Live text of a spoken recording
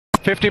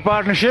50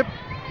 partnership.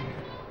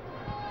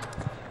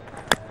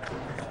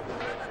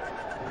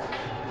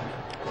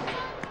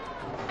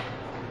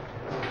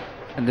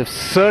 And they're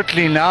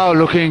certainly now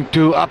looking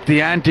to up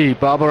the ante.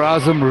 Babar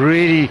Azam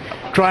really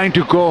trying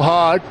to go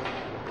hard.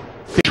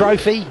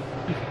 Trophy.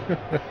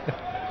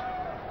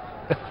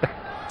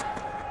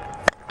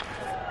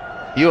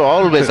 You're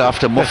always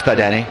after Mufta,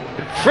 Danny.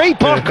 Free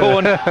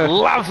popcorn.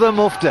 Love the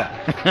Mufta.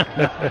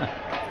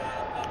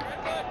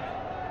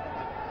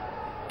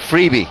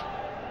 Freebie.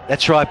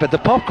 That's right, but the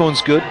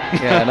popcorn's good.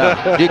 Yeah,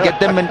 no. Do you get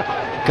them in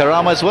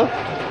Karama as well?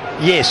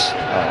 Yes.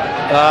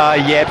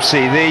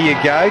 Yapsy, there you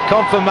go.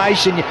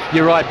 Confirmation.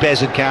 You're right,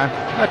 Bazard Khan.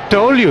 I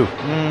told you.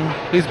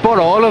 He's bought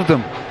all of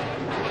them.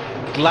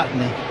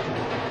 Gluttony.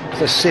 It's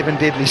the 7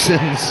 deadly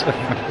sins.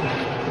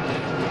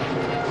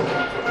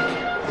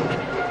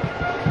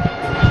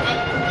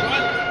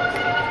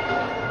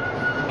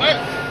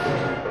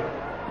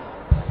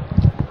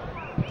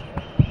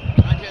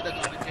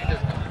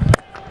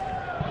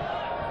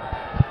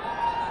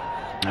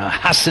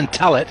 Hassan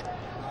Tullet.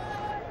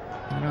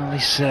 Well,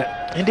 he's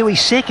into his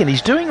second.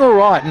 He's doing all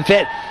right. In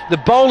fact, the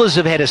bowlers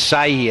have had a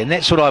say here, and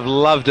that's what I've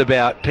loved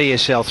about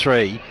PSL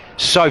 3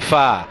 so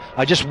far.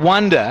 I just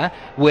wonder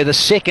where the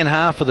second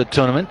half of the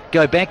tournament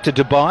go back to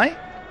Dubai,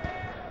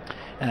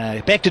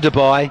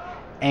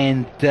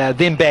 and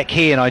then back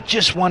here. And I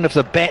just wonder if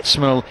the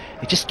batsmen will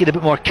just get a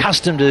bit more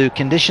accustomed to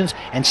conditions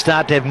and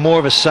start to have more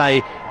of a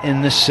say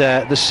in this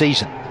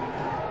season.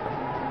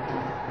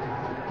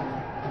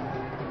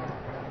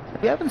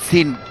 We haven't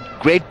seen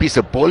great piece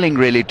of bowling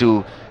really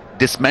to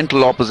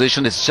dismantle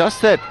opposition. It's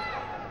just that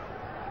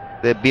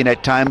there have been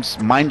at times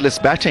mindless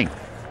batting.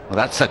 Well,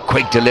 that's a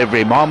quick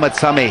delivery. Mohammad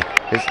Sami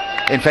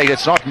in fact,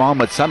 it's not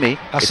Mohammad Sami.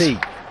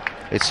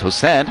 It's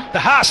Hussain. The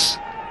Huss.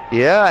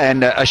 Yeah,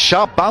 and a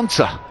sharp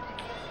bouncer.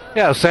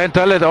 Yeah, Hussain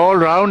Tullet,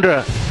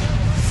 all-rounder.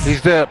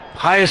 He's the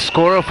highest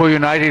scorer for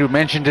United. We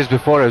mentioned this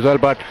before as well,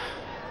 but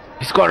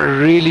he's got a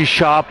really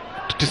sharp,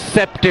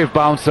 deceptive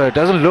bouncer. It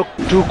doesn't look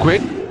too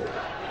quick,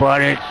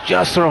 but it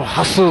just sort of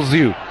hustles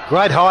you.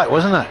 Great height,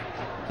 wasn't it?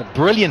 A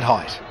brilliant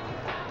height.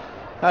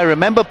 I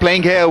remember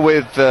playing here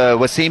with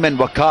Wasim and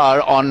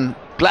Waqar on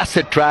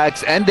placid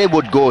tracks, and they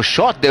would go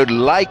short. They would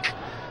like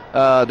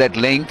that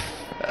length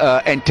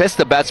and test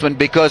the batsman,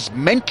 because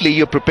mentally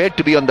you're prepared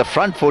to be on the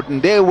front foot,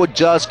 and they would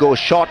just go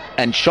short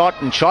and short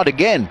and short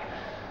again.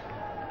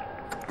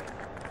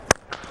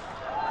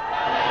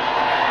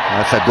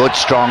 That's a good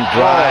strong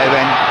drive,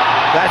 and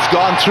that's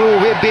gone through.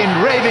 We've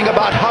been raving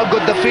about how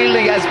good the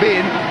fielding has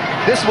been.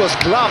 This was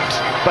clubbed,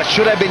 but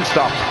should have been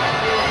stopped.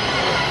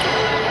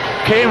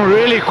 Came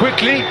really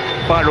quickly,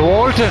 but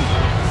Walton,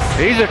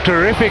 he's a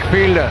terrific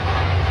fielder.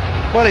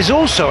 Well, he's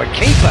also a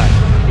keeper.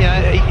 You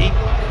know,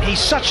 he's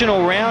such an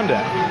all-rounder.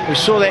 We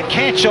saw that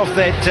catch off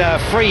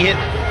that free hit.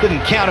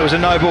 Didn't count, it was a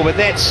no ball, but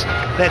that's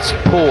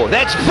poor.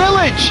 That's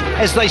village,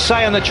 as they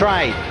say on the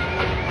trade.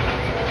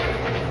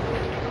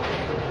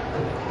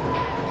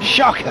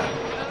 Shocker.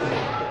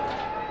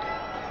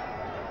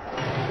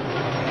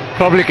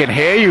 Probably can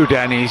hear you,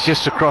 Danny. He's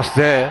just across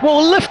there.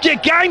 Well, lift your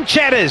game,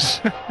 chatters.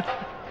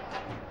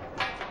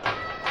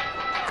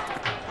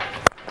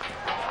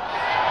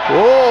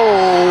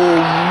 Oh,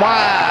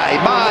 my.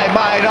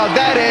 Now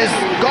that has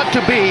got to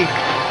be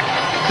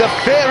the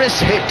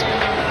fairest hit.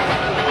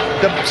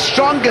 The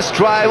strongest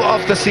drive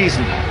of the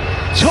season.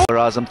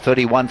 Azam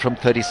 31 from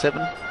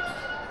 37.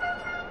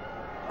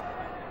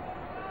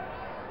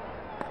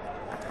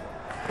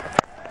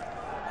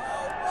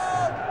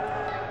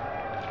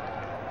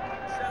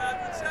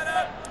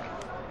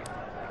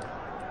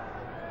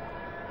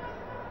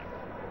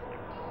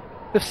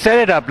 They've set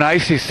it up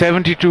nicely,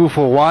 72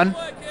 for 1.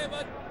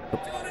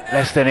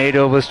 Less than 8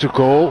 overs to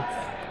go.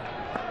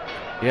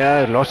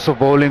 Yeah, lots of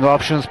bowling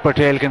options.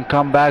 Patel can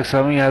come back.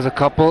 Sami has a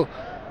couple.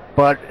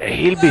 But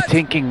he'll be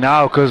thinking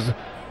now, because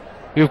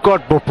you've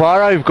got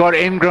Bopara, you've got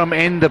Ingram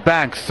in the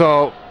bank.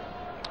 So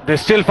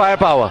there's still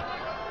firepower.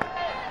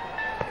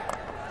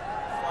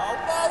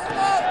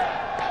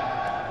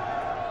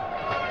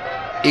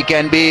 He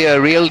can be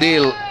a real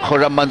deal,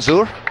 Khurram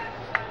Manzoor,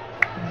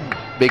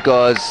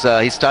 because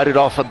he started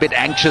off a bit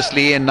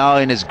anxiously, and now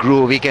in his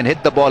groove he can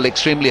hit the ball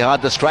extremely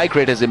hard. The strike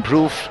rate has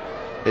improved.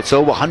 It's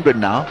over 100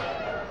 now.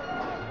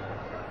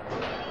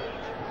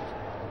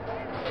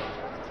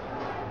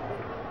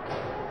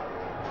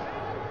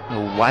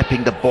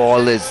 Wiping the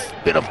ball is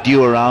a bit of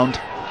dew around.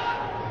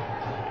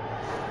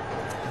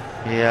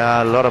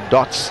 Yeah, a lot of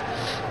dots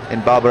in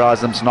Babar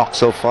Azam's knock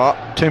so far.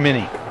 Too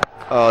many.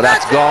 Oh,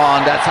 that's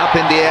gone. That's up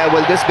in the air.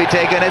 Will this be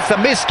taken? It's a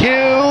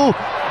miscue.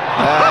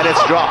 And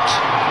it's dropped.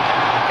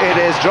 It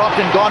is dropped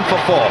and gone for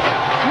 4.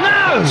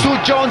 No! Sue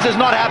Jones is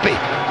not happy.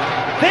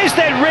 There's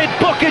that red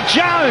Booker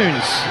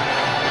Jones.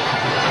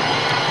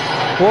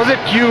 Was it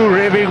you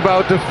raving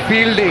about the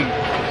fielding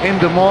in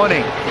the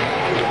morning?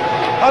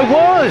 I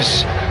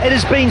was. It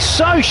has been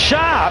so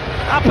sharp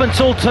up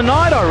until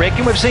tonight, I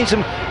reckon. We've seen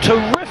some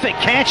terrific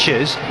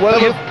catches.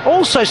 Well, we've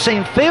also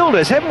seen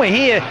fielders, haven't we,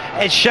 here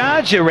at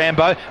Sharjah,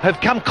 Rambo, have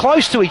come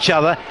close to each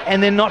other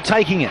and they're not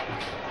taking it.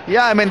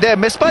 Yeah, I mean, they're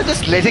Misbah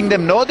just letting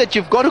them know that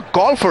you've got to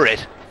call for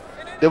it.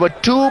 There were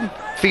two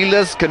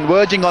fielders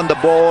converging on the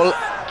ball,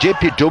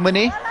 JP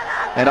Dumini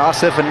and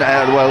Asif, and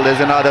well, there's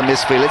another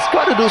misfield. It's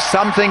got to do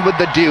something with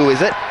the dew,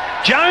 is it?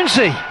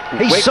 Jonesy,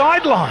 he's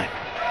sidelined,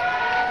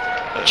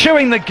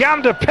 chewing the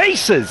gum to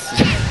pieces.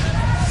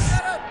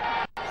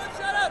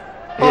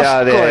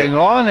 What's going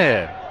on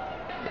here?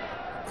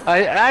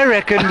 I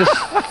reckon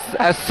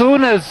as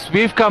soon as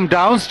we've come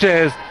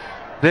downstairs,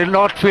 they're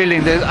not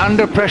feeling there's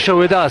under pressure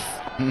with us.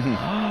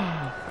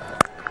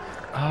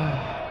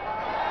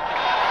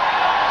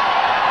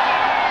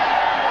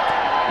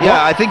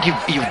 Yeah, I think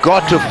you've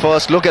got to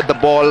first look at the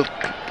ball,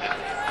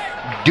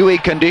 dewy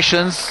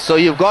conditions, so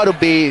you've got to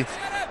be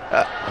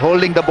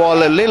holding the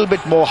ball a little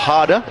bit more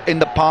harder in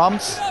the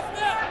palms.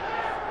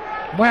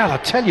 Well, I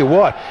tell you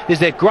what, there's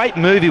that great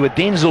movie with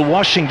Denzel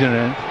Washington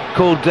in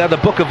called The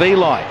Book of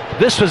Eli.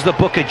 This was the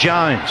Book of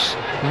Jones.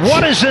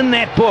 What is in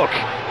that book?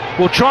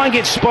 We'll try and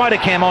get Spider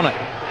Cam on it.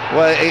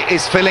 Well,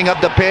 it's filling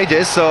up the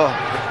pages, so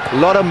a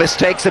lot of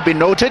mistakes have been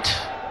noted.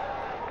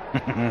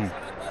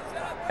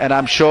 And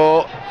I'm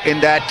sure in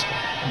that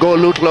Go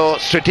Lutlo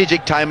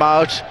strategic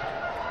timeout,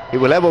 he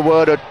will have a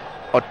word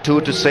or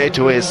two to say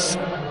to his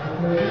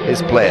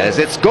players.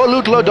 It's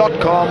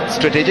golutlo.com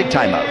strategic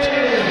timeout.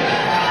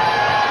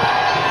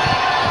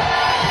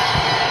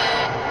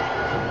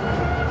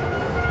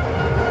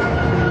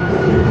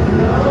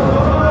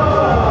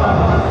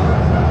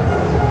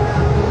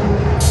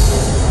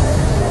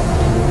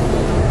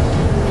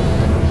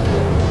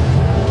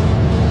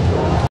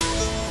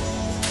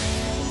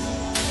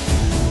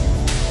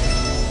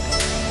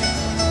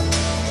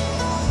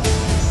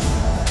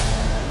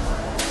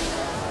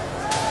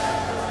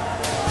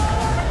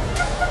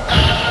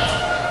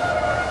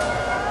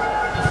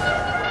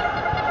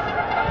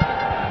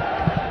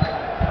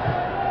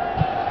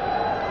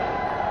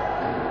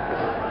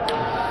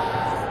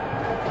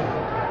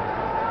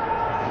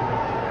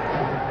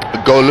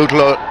 Go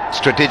Lutlo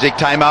strategic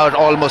timeout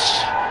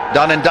almost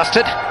done and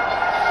dusted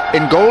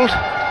in gold.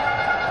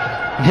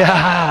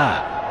 Yeah.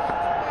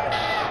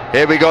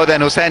 Here we go then,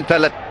 Hussain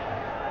Talat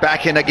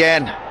back in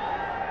again.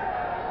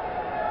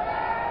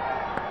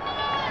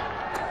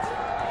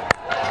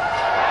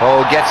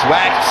 Oh, gets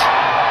whacked.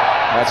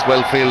 That's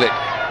well fielded.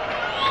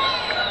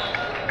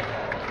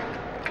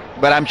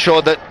 But I'm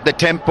sure that the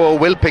tempo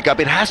will pick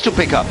up. It has to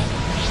pick up.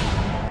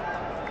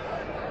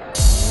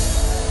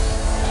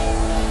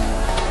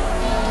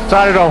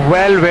 Started off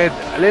well with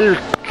a little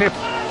clip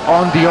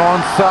on the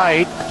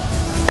onside.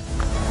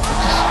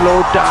 Just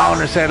slowed down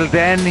and settled.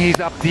 Then he's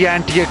up the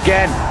ante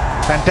again.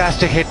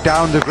 Fantastic hit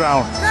down the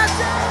ground.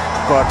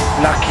 Got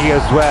lucky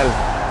as well.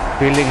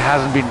 Fielding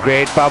hasn't been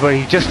great. Babar,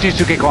 he just needs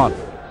to kick on.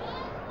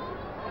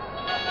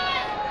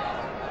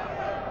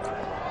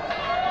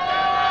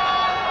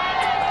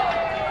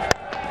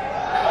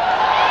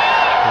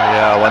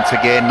 Yeah, once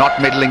again,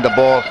 not middling the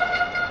ball.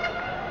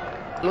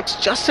 Looks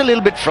just a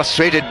little bit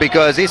frustrated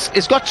because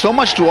he's got so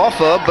much to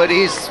offer, but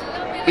he's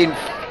been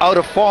out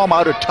of form,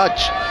 out of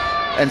touch.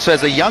 And so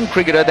as a young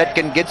cricketer, that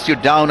can get you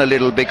down a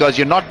little because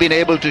you're not been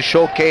able to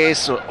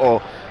showcase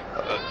or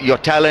your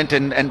talent,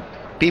 and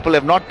people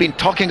have not been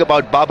talking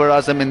about Babar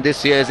Azam in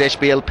this year's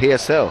HBL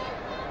PSL.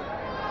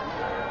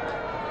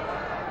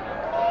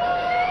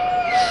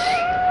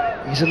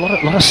 There's a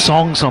lot of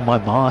songs on my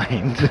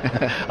mind.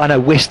 I know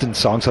Western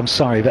songs, I'm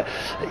sorry, but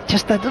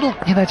just that little,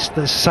 just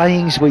the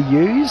sayings we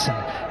use. And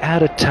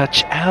out of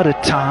touch, out of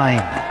time.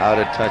 Out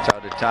of touch,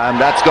 out of time.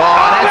 That's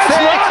gone. That's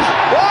it.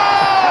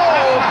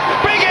 Whoa!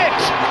 Big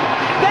it!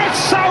 That's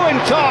so in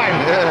time.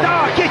 Yeah.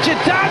 Oh, get your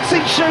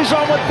dancing shoes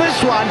on with this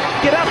one.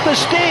 Get up the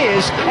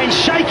stairs and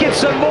shake it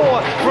some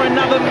more for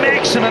another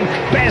maximum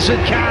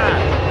Bazard Khan.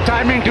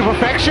 Timing to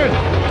perfection.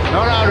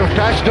 Not out of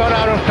touch, not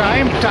out of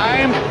time.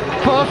 Timed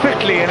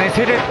perfectly, and he's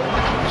hit it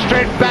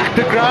straight back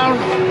the ground.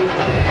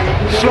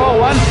 Slow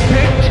one,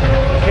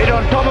 hit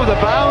on top of the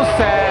bounce,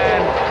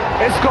 and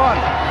it's gone.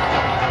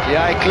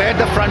 Yeah, he cleared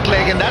the front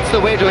leg, and that's the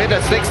way to hit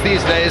a six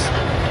these days.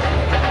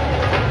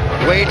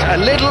 Wait a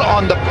little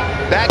on the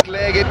back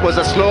leg. It was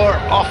a slower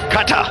off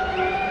cutter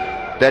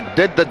that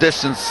did the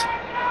distance,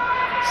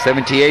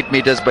 78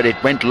 meters, but it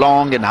went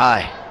long and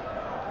high.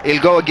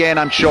 He'll go again,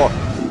 I'm sure.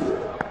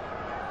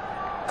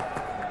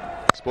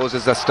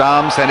 Exposes the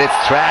stumps, and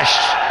it's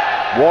thrashed.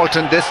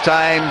 Walton this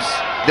time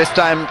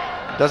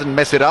doesn't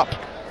mess it up.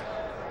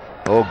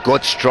 Oh,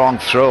 good strong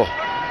throw.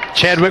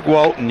 Chadwick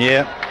Walton,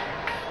 yeah.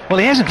 Well,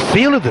 he hasn't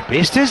fielded the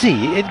best, has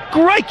he?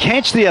 Great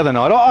catch the other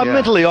night. I'm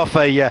mentally off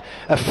a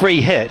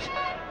free hit,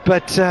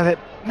 but that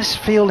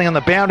misfielding on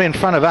the boundary in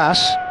front of us.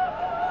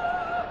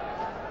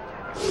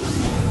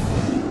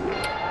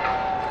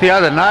 The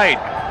other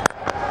night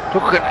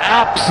took an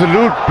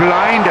absolute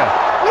blinder.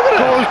 Look at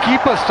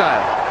goalkeeper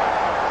style.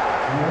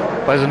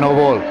 But it's a no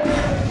ball.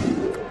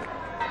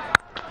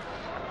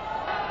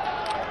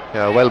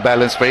 Yeah, well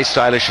balanced, very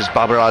stylish is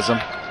Babar Azam.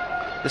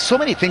 There's so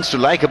many things to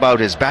like about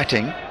his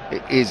batting.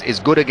 Is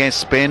good against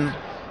spin.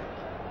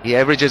 He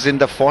averages in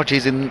the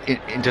 40s in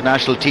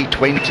international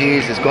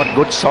T20s. He's got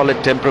good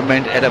solid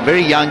temperament at a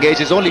very young age.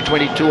 He's only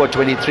 22 or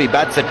 23.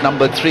 Bats at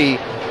number 3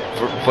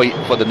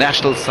 for the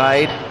national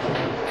side.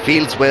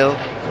 Fields well.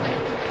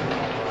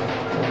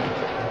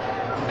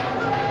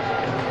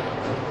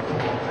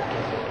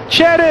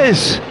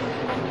 Cheddars!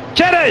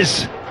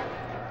 Cheddars!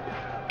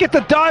 Get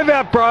the dive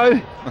out, bro.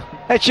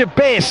 That's your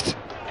best.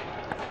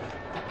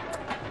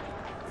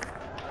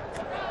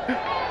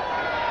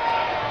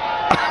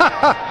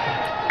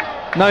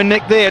 No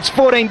nick there. It's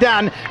 14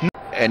 done.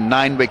 And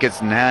 9 wickets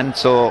in hand,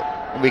 so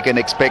we can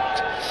expect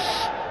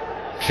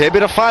a fair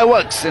bit of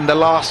fireworks in the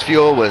last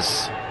few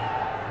overs.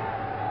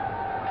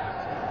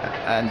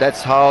 And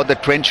that's how the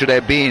trend should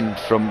have been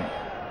from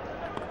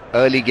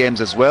early games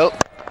as well.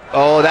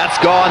 Oh, that's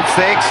gone 6.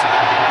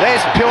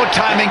 There's pure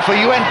timing for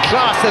you and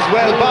class as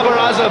well. Babar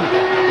Azam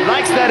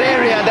likes that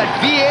area,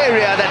 that V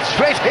area, that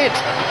straight hit.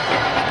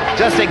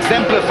 Just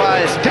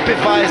exemplifies,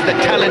 typifies the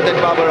talent that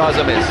Babar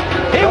Azam is.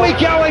 Here we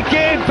go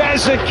again,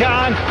 Bazir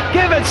Khan.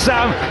 Give it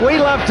some. We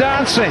love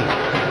dancing.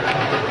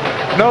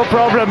 No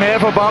problem here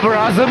for Babar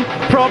Azam.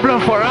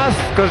 Problem for us,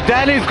 because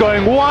Danny's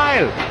going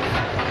wild.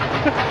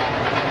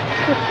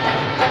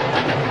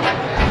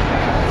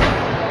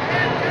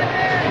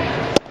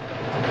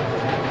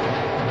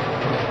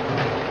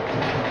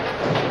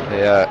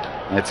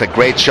 Yeah, it's a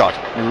great shot.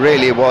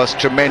 Really was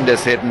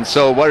tremendous hit, and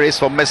so worries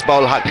for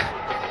Misbah-ul Haq.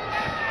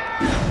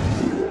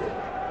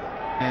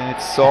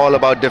 It's all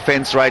about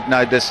defense right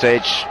now at this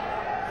stage.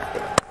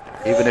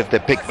 Even if they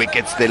pick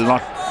wickets, they'll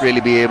not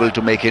really be able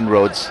to make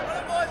inroads.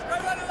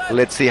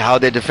 Let's see how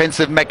their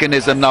defensive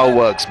mechanism now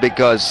works,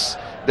 because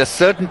there's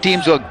certain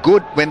teams who are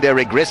good when they're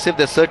aggressive,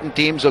 there's certain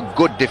teams who are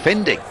good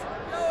defending.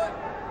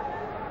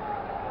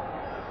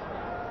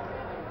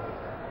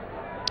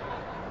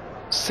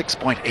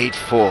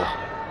 .84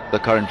 the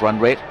current run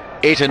rate.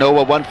 8 and over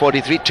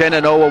 143, 10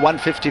 and over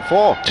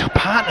 154.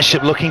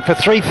 Partnership looking for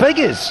 3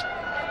 figures.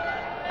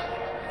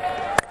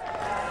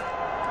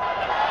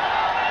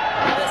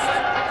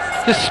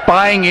 Just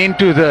spying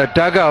into the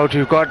dugout,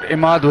 you've got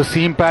Imad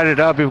Wasim padded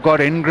up, you've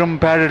got Ingram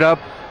padded up,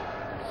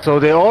 so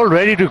they're all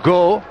ready to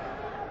go.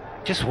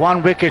 Just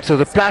 1 wicket, so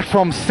the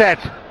platform's set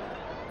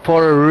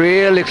for a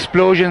real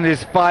explosion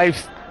these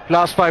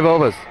last 5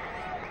 overs.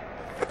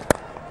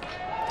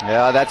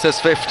 Yeah, that's his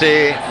 50.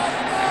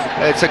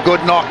 It's a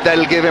good knock.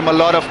 That'll give him a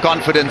lot of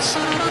confidence.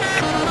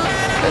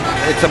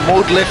 It's a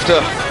mood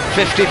lifter.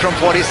 50 from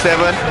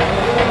 47.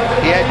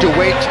 He had to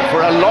wait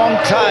for a long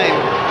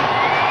time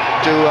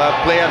to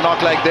play a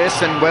knock like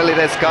this, and well, it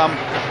has come.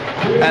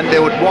 And they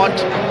would want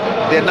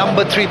their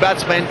number 3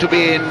 batsman to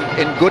be in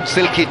good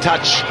silky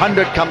touch.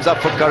 100 comes up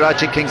for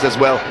Karachi Kings as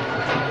well.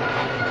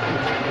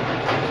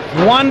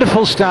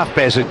 Wonderful stuff,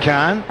 Bazir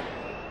Khan.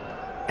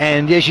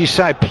 And as you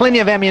say, plenty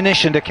of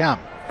ammunition to come.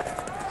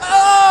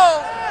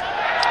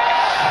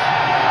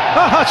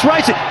 Oh, it's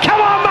racing.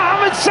 Come on,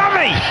 Mohammed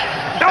Sami.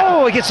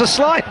 Oh, he gets a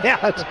slide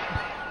out.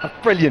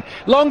 Brilliant.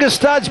 Longer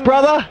studs,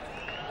 brother.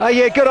 Oh,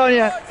 yeah, good on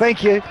you.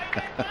 Thank you.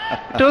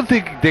 Don't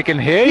think they can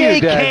hear Yeah, you,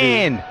 he Daddy.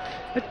 can.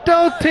 I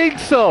don't think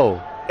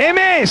so.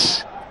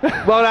 MS.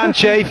 Well done,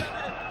 Chief.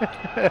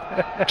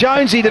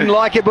 Jonesy didn't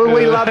like it, but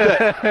we loved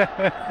it.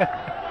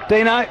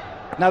 Dino,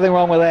 nothing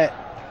wrong with that.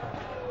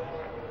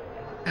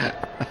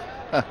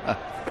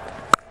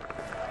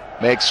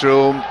 Makes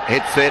room,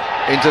 hits it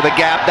into the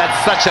gap.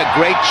 That's such a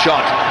great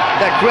shot.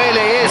 That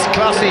really is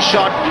classy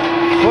shot.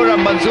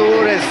 Khurram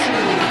Manzoor has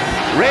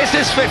raised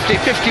his 50,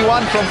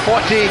 51 from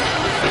 40.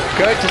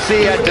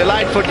 Courtesy a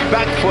delightful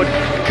back foot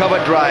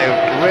cover drive.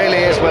 Really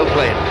is well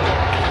played.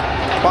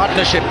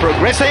 Partnership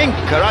progressing.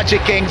 Karachi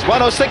Kings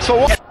 106 for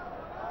 1.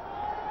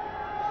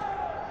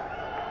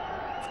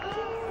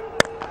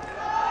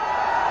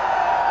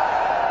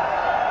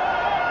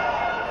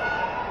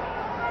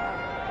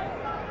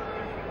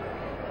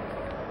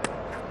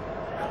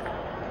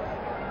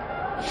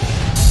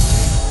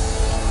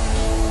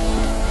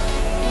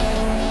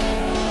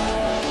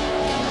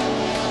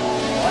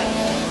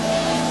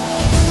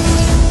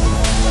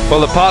 Well,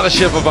 the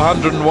partnership of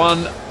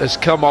 101 has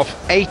come off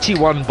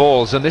 81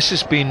 balls, and this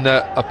has been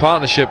a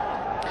partnership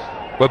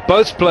where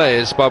both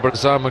players, Babar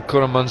Azam and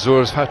Khurram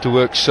Manzoor, have had to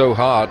work so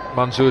hard.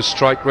 Manzoor's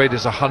strike rate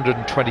is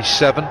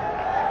 127.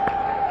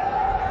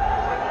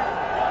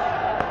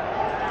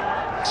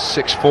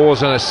 6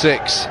 fours and a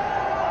 6.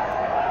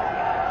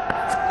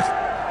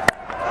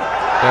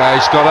 Yeah,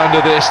 he's got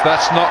under this.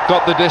 That's not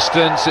got the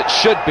distance. It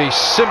should be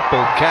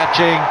simple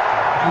catching.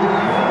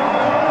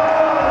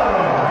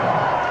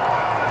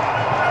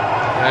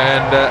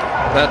 And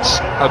that's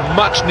a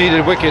much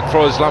needed wicket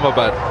for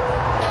Islamabad.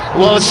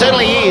 Well, it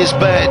certainly is,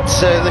 but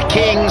the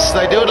Kings,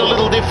 they do it a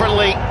little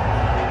differently.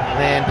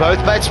 And both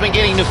batsmen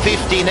getting to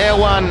 50. Now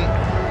one,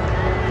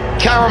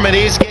 Khurram it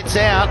is, gets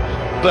out,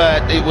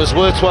 but it was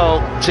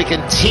worthwhile to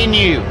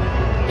continue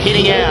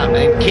hitting out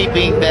and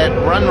keeping that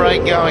run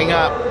rate going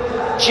up.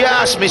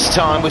 Just missed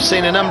time. We've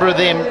seen a number of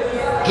them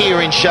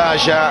here in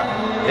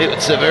Sharjah.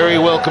 It's a very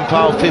well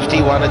compiled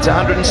 51. It's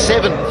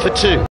 107 for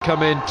 2.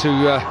 Come in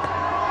to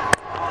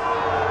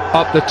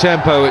up the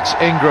tempo. It's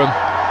Ingram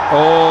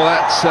Oh,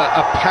 that's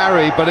a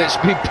parry, but it's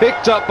been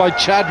picked up by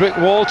Chadwick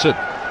Walton.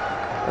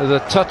 There's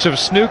a touch of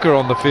snooker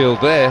on the field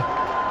there.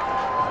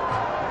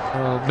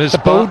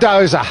 The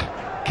bulldozer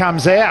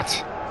comes out.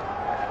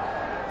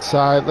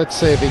 So let's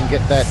see if he can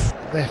get that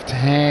left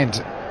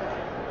hand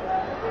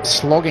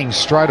slogging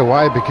straight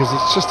away, because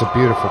it's just a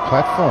beautiful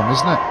platform,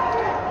 isn't it?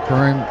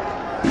 Karim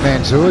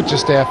Manzoor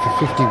just out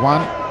for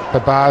 51.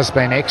 Babar's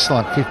been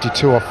excellent,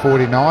 52 off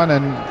 49,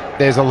 and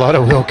there's a lot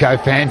of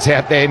Wilco fans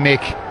out there,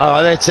 Nick.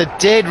 Oh, that's a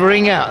dead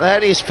ringer.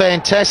 That is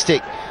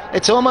fantastic.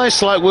 It's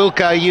almost like,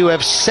 Wilco, you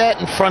have sat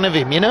in front of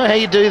him. You know how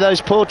you do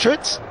those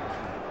portraits?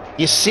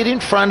 You sit in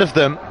front of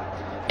them,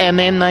 and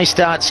then they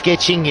start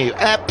sketching you.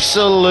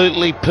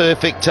 Absolutely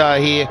perfect,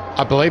 Tahir.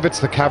 I believe it's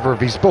the cover of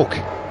his book.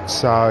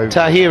 So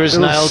Tahir has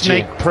nailed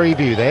sneak you.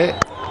 preview there.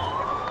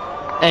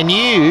 And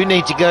you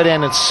need to go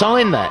down and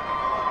sign that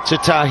to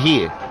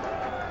Tahir.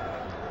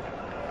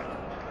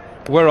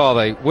 Where are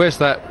they? Where's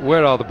that?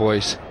 Where are the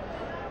boys?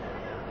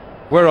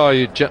 Where are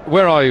you?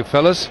 Where are you,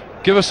 fellas?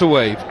 Give us a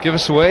wave. Give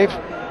us a wave.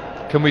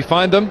 Can we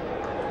find them?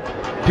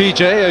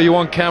 PJ, are you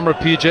on camera,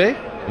 PJ?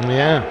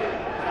 Yeah.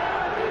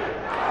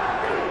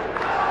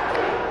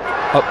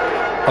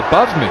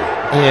 Above me?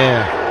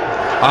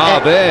 Yeah.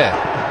 There.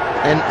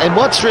 And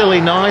what's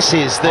really nice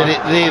is that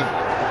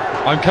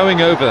I'm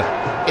coming over.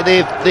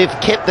 They've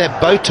kept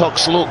that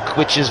Botox look,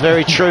 which is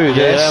very true to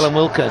Yes. Alan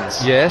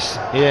Wilkins. Yes.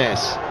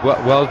 Yes.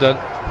 Well done.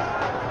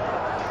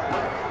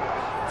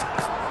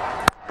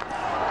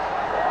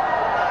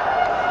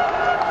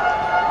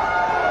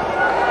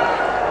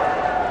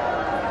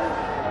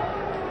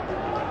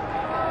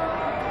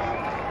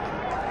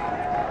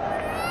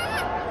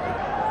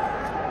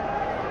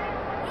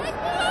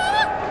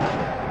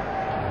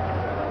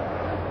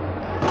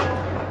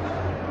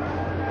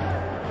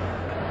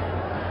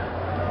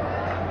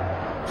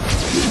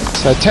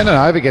 So 10 and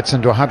over gets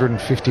into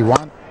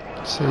 151.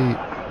 See,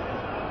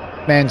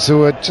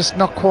 Manzoor just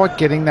not quite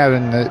getting that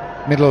in the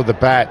middle of the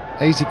bat.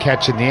 Easy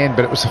catch in the end,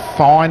 but it was a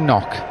fine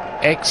knock.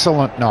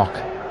 Excellent knock.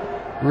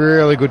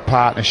 Really good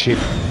partnership.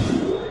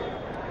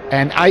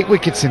 And 8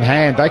 wickets in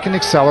hand. They can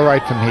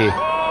accelerate from here.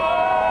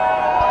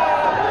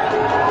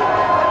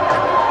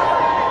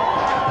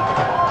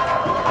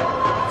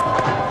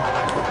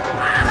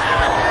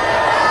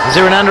 Is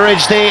there an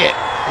underedge there?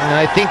 And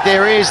I think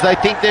there is. They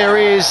think there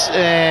is,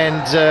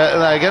 and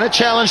they're going to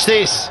challenge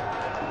this.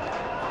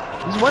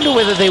 I wonder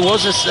whether there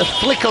was a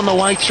flick on the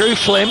way through,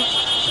 Flem.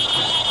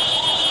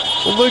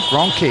 Well, Luke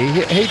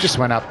Ronke, he just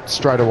went up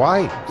straight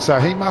away, so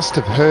he must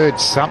have heard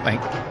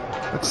something.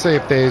 Let's see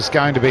if there's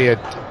going to be a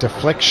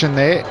deflection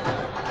there.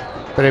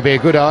 But it'd be a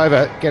good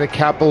over, get a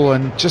couple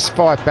and just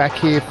fight back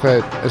here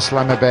for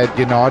Islamabad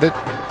United.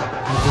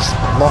 He just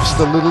lost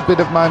a little bit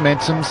of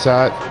momentum,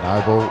 so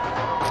no ball.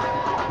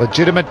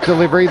 Legitimate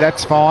delivery,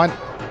 that's fine.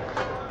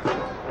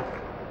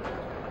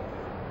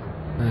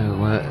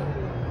 Oh,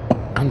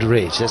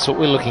 underage, that's what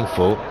we're looking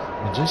for.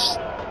 We're just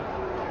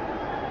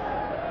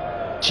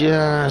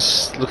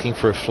looking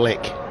for a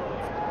flick.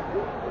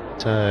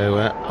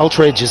 So,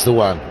 ultra edge is the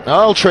one.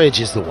 Ultra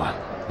edge is the one.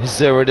 Is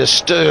there a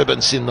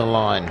disturbance in the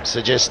line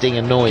suggesting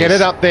a noise? Get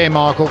it up there,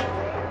 Michael.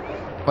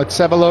 Let's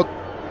have a look.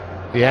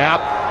 Yep.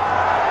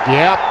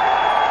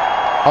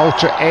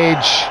 Ultra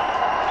edge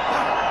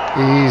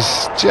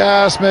is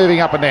just moving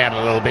up and down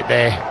a little bit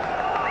there.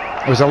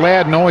 It was a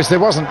loud noise. There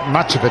wasn't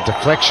much of a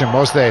deflection,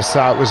 was there?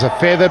 So it was a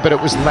feather, but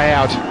it was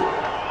loud.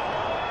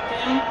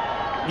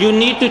 You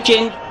need to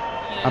change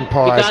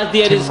Umpire because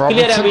there Tim is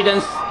Robinson clear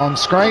evidence on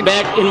screen.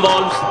 bat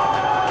involves.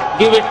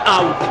 Give it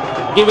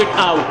out. Give it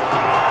out.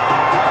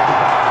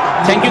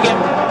 Thank you,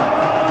 Captain.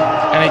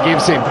 And it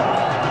gives him.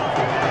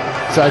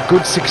 So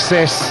good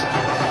success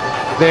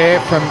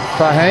there from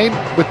Fahim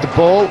with the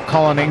ball.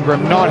 Colin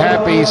Ingram not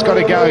happy. He's got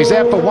to go. He's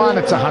out for one.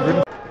 It's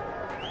 100.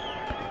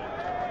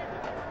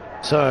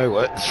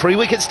 So 3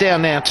 wickets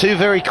down now, 2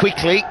 very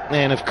quickly,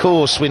 and of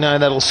course we know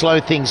that'll slow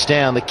things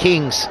down. The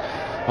Kings,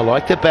 I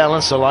like the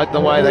balance, I like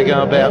the way they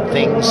go about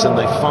things, and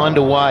they find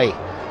a way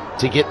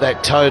to get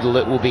that total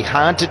that will be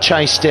hard to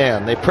chase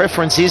down. Their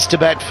preference is to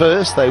bat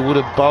first. They would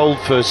have bowled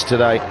first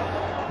today.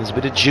 There's a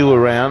bit of dew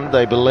around,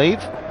 they believe,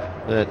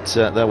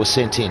 that they were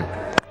sent in.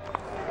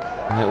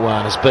 And that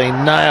one has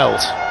been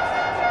nailed.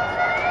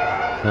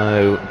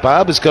 So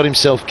Barber's got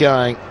himself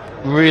going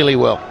really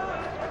well.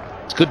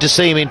 It's good to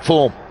see him in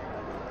form.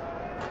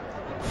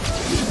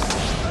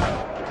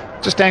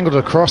 Just angled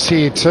across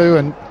here too,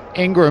 and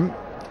Ingram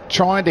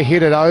trying to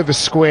hit it over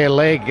square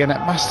leg, and it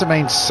must have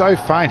been so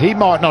faint. He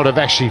might not have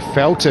actually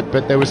felt it,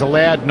 but there was a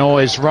loud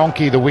noise.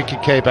 Ronke, the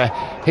wicketkeeper,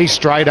 he's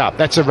straight up.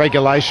 That's a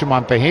regulation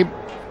one for him.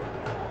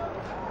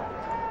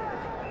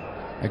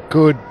 A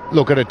good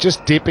look at it,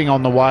 just dipping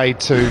on the way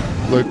to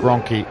Luke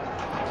Ronke.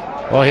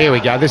 Well, here we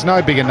go. There's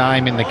no bigger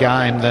name in the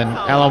game than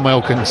Alan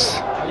Wilkins.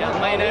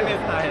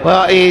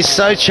 Well, he is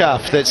so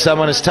chuffed that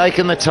someone has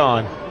taken the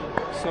time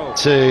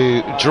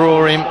to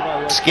draw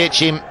him, sketch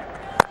him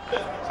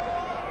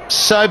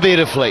so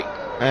beautifully,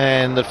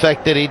 and the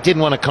fact that he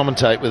didn't want to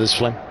commentate with us,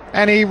 Flem.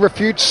 And he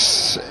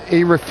refutes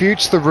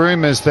the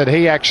rumours that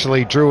he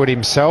actually drew it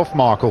himself,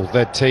 Michael,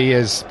 that he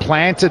has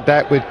planted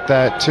that with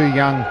 2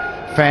 young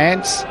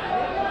fans,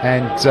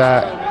 and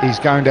he's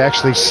going to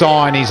actually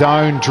sign his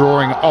own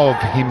drawing of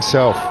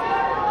himself.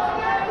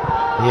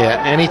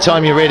 Yeah,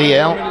 anytime you're ready,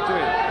 Al.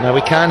 No,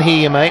 we can't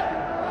hear you, mate.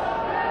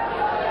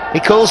 He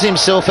calls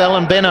himself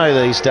Alan Benno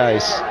these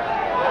days.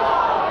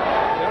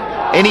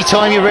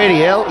 Anytime you're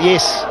ready, Al.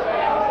 Yes.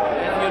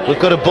 We've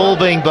got a ball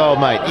being bowled,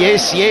 mate.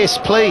 Yes, yes,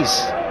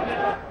 please.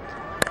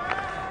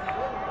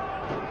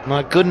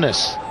 My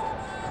goodness.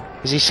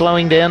 Is he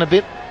slowing down a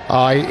bit?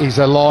 He's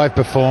a live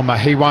performer.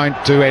 He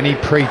won't do any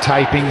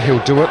pre-taping.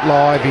 He'll do it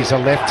live. He's a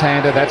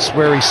left-hander. That's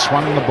where he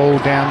swung the ball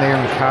down there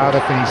in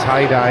Cardiff in his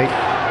heyday.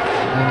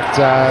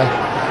 And,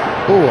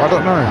 I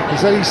don't know.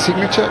 Is that his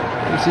signature?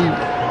 Is he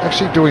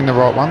actually doing the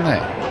right one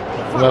there?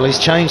 Well, he's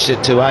changed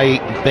it to A.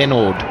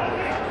 Benord.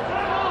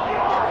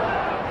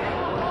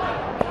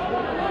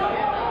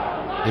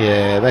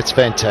 Yeah, that's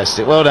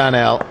fantastic. Well done,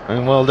 Al,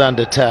 and well done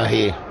to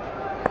Tahir.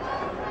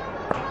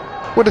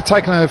 Would have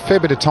taken a fair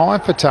bit of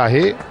time for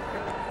Tahir.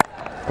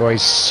 Well,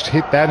 he's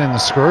hit that in the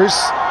screws.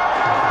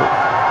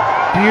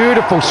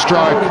 Beautiful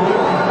stroke.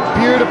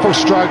 Beautiful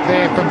stroke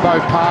there from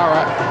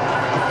Bopara.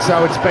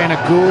 So it's been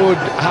a good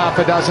half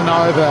a dozen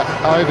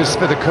overs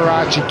for the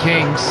Karachi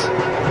Kings.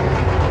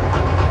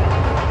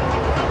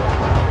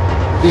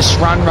 This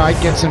run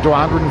rate gets them to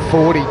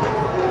 140.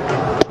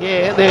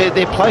 Yeah,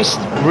 they're placed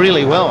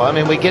really well. I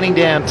mean, we're getting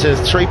down to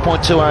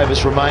 3.2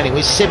 overs remaining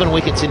with 7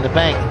 wickets in the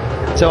bank.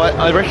 So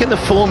I reckon the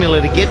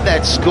formula to get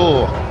that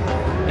score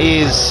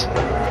is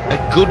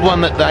a good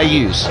one that they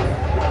use.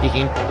 You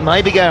can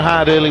maybe go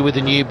hard early with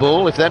the new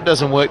ball. If that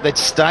doesn't work, they've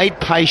stayed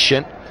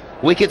patient.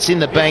 Wickets in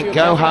the bank,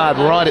 go hard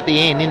right at the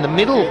end. In the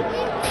middle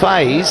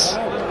phase,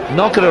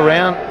 knock it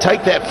around,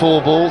 take that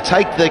 4 ball,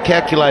 take the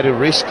calculated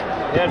risk,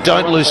 but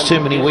don't lose too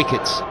many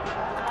wickets.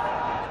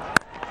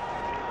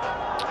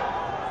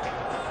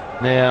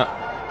 Now,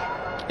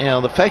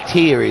 the fact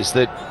here is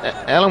that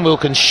Alan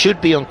Wilkins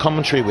should be on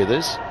commentary with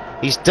us.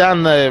 He's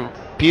done the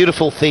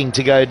beautiful thing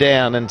to go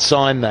down and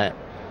sign that.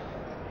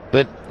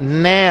 But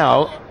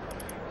now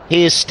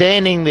he is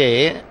standing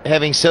there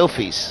having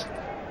selfies.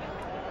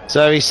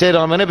 So he said,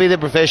 I'm going to be the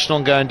professional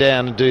and going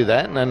down and do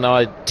that. And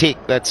I tick,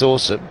 that's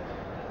awesome.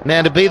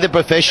 Now to be the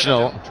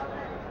professional,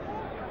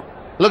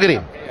 look at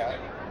him.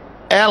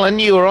 Alan,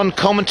 you are on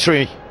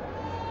commentary.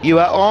 You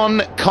are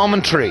on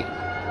commentary.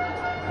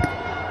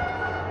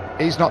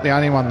 He's not the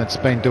only one that's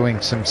been doing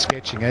some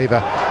sketching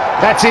either.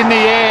 That's in the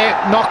air,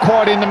 not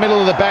quite in the middle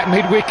of the bat,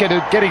 mid-wicket,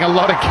 getting a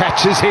lot of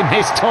catches in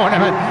this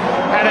tournament.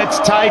 And it's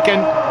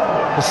taken.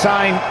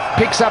 Hussain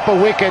picks up a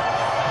wicket.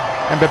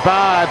 And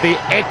Babar, the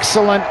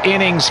excellent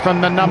innings from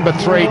the number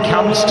 3,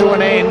 comes to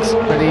an end.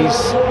 But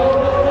he's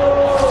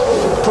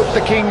put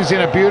the Kings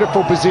in a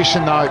beautiful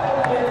position, though.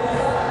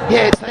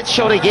 Yeah, it's that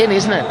shot again,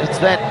 isn't it? It's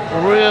that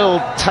real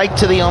take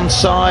to the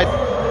onside,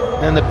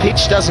 and the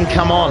pitch doesn't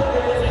come on.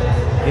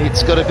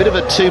 It's got a bit of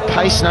a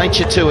two-pace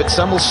nature to it.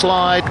 Some will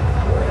slide,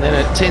 then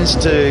it tends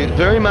to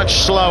very much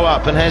slow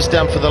up, and has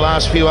done for the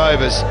last few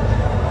overs.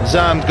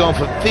 Zam's gone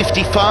for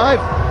 55.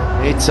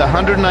 It's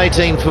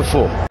 118 for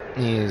 4.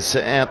 He's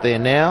out there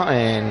now,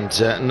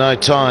 and no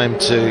time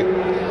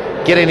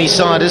to get any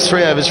siders.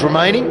 3 overs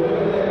remaining.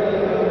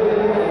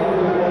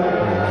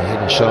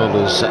 Head and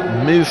shoulders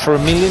move for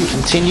 $1 million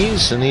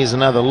continues, and here's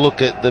another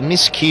look at the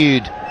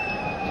miscued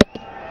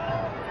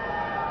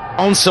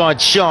onside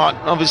shot,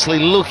 obviously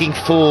looking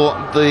for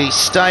the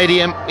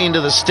stadium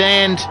into the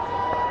stand,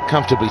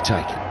 comfortably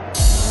taken.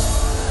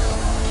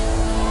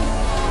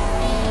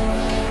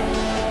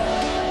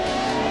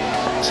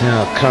 That's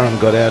how Curran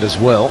got out as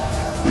well.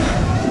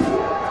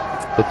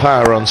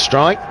 Bopara on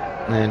strike,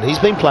 and he's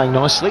been playing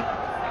nicely.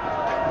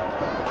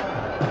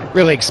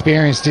 Really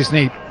experienced, isn't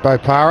he,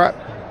 Bopara?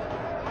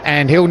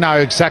 And he'll know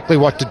exactly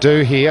what to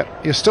do here.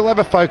 He'll still have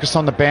a focus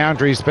on the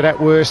boundaries, but at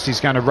worst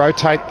he's going to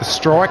rotate the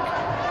strike.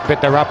 But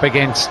they're up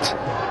against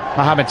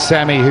Mohammad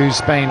Sami,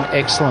 who's been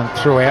excellent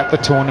throughout the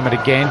tournament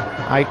again.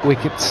 8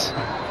 wickets,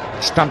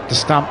 stump to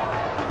stump,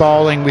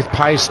 bowling with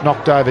pace,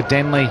 knocked over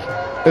Denley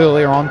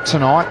earlier on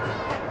tonight.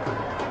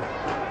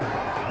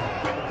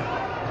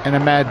 And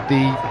Ahmad,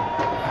 the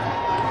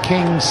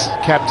Kings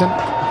captain,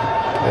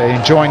 they're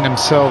enjoying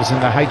themselves in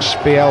the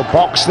HBL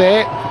box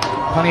there.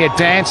 Plenty of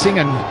dancing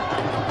and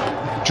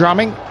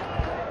drumming.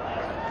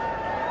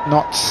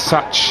 Not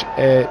such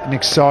an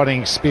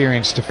exciting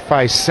experience to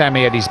face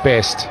Sami at his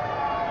best.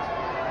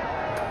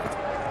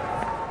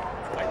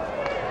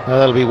 Well,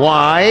 that'll be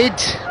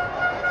wide.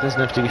 Doesn't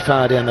have to be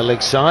far down the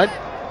leg side.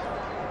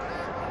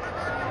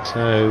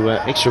 So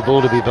extra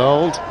ball to be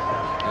bowled.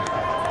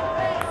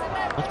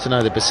 I'd have to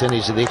know the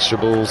percentage of the extra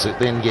balls that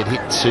then get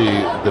hit to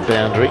the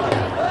boundary.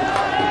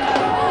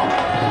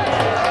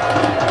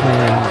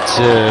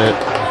 And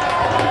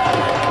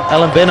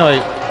Alan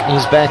Benno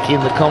is back in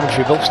the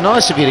commentary box.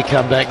 Nice of you to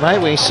come back,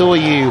 mate. We saw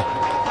you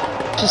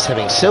just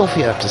having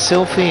selfie after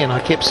selfie, and I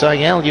kept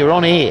saying, Al, you're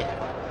on air,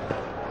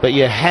 but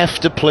you have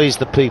to please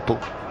the people.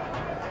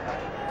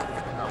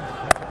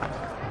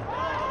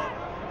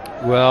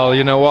 Well,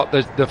 you know what?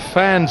 The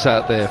fans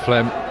out there,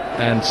 Flem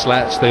and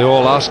Slats, they're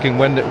all asking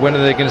when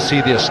are they going to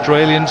see the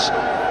Australians?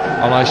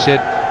 And I said,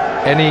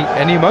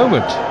 any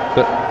moment.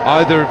 But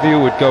either of you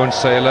would go and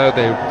say hello.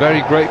 They're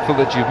very grateful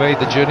that you've made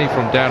the journey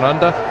from down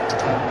under.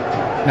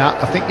 No,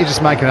 I think you're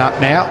just making it up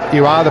now.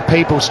 You are the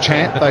people's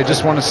champ. They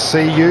just want to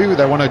see you.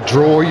 They want to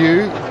draw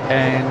you.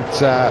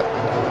 And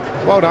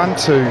well done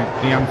to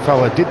the young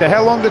fella.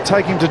 How long did it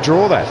take him to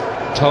draw that?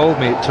 Told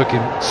me it took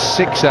him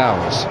 6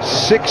 hours.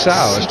 6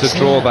 hours to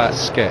draw that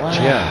sketch.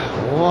 Wow.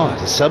 Yeah.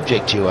 What a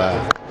subject you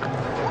are.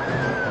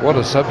 What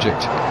a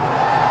subject.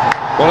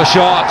 What a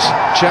shot.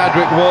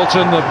 Chadwick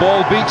Walton, the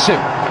ball beats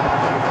him.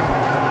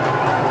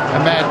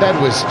 And man, that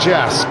was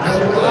just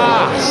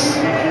class.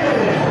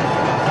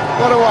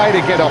 What a way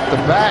to get off the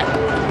bat.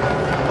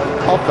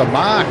 Off the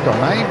mark,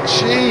 I mean.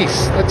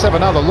 Jeez. Let's have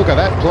another look at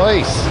that,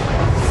 please.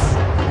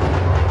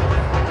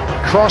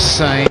 Cross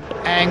seam,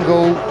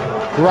 angle,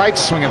 great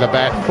swing of the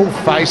bat, full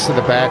face of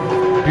the bat,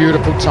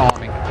 beautiful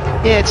timing.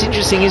 Yeah, it's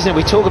interesting, isn't it?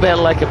 We talk about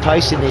lack of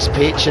pace in this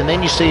pitch, and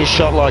then you see a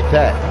shot like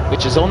that,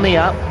 which is on the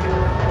up,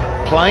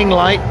 playing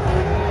late.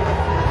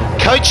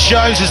 Coach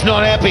Jones is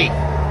not happy.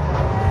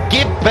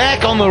 Get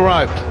back on the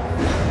rope.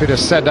 Bit of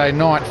Saturday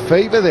Night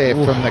Fever there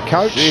from the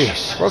coach.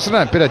 Jeez. Wasn't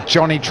it? A bit of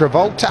Johnny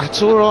Travolta.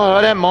 It's all right.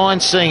 I don't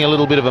mind seeing a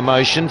little bit of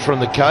emotion from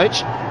the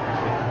coach.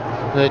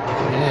 But,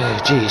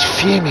 yeah, gee, he's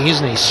fuming,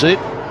 isn't he, Suit?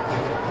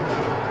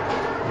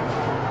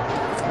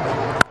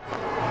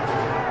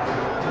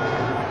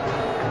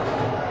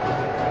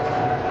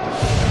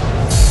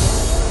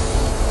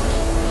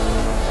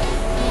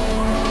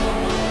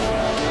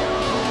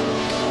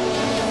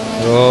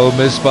 Oh,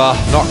 Misbah,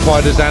 not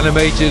quite as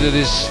animated as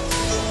his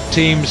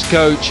team's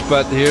coach,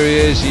 but here he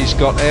is. He's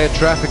got air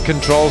traffic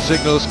control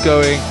signals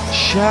going.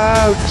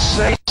 Shout,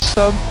 say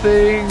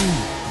something.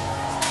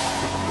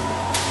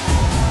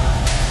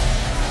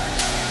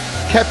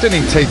 Captain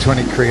in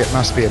T20 cricket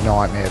must be a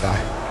nightmare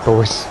though,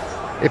 boys.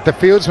 If the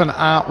fieldsmen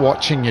aren't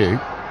watching you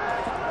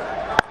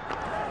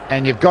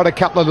and you've got a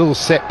couple of little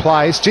set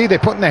plays, gee, they're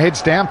putting their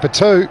heads down for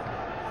two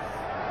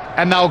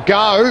and they'll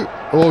go.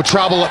 Oh,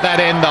 trouble at that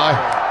end though.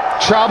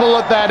 Trouble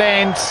at that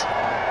end.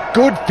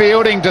 Good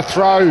fielding to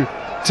throw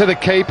to the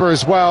keeper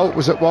as well.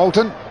 Was it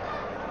Walton?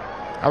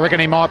 I reckon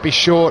he might be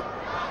short.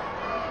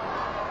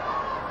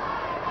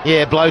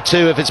 Yeah, blow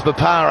two if it's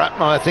Bapara.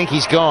 I think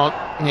he's gone.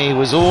 He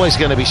was always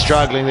going to be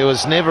struggling. There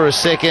was never a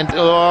second.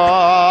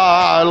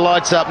 Oh,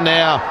 lights up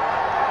now.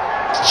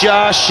 It's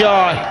just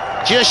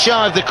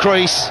shy of the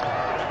crease.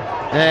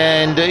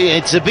 And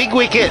it's a big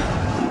wicket,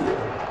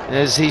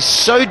 as he's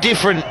so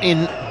different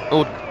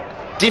or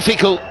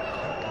difficult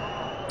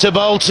to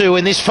bowl to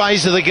in this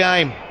phase of the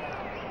game.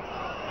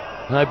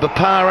 No,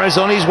 Bapara's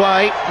on his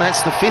way.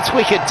 That's the 5th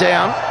wicket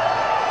down.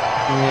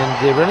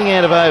 And they're running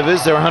out of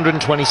overs. They're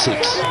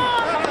 126.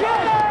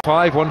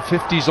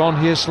 150's on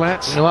here,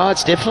 Slats. No,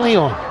 it's definitely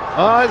on.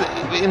 Oh,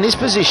 in this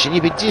position,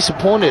 you'd be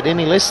disappointed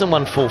any less than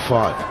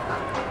 145.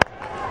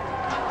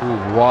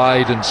 Ooh,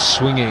 wide and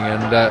swinging,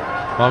 and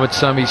Mohammad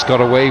Sami's got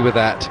away with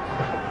that.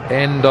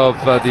 End of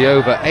the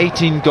over.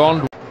 18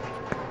 gone.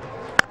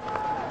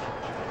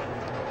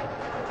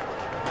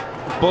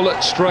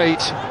 Bullet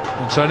straight.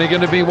 It's only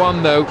going to be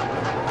one though.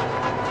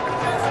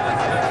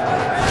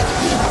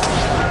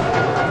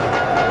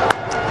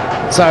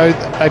 So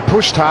they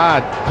pushed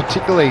hard,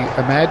 particularly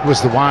Ahmad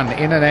was the one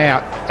in and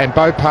out, and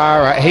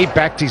Bopara, he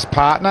backed his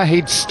partner,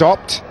 he'd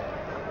stopped,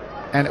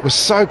 and it was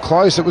so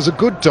close. It was a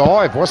good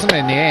dive, wasn't it,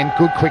 in the end?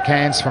 Good quick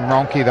hands from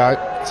Ronke though.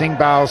 Singh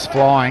Bale's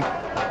flying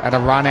and a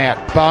run out.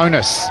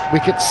 Bonus,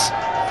 wickets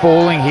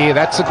falling here.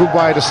 That's a good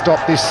way to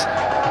stop this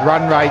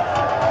run rate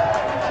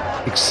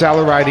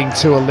accelerating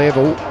to a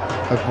level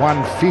of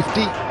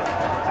 150.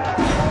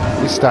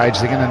 At this stage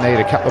they're going to need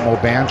a couple more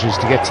boundaries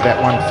to get to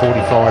that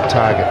 145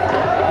 target.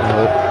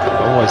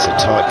 Always a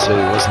tight two,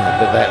 wasn't it?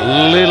 But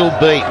that little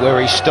beat where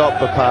he stopped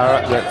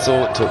Bapara, that's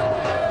all it took.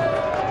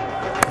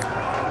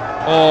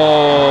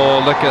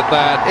 Oh, look at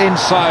that.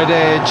 Inside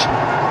edge.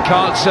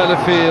 Can't sell a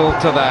field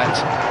to that.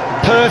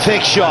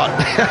 Perfect shot.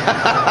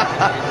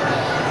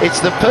 It's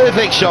the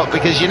perfect shot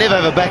because you never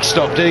have a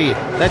backstop, do you?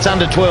 That's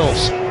under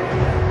 12s.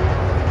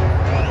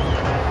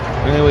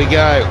 There we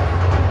go.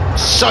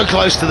 So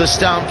close to the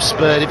stumps,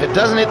 but if it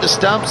doesn't hit the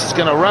stumps, it's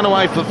going to run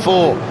away for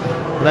 4.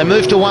 And they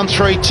move to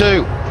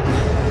 132.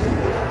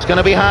 It's going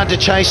to be hard to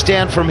chase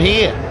down from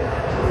here.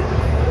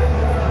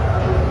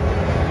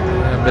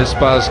 And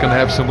Misbah's going to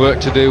have some work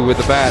to do with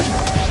the bat.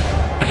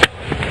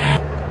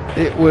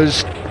 It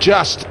was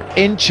just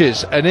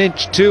inches, an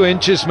inch, 2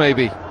 inches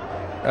maybe.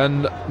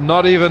 And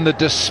not even the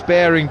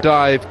despairing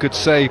dive could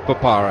save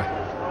Bapara.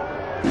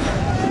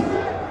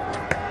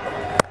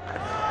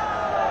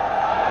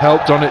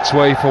 Helped on its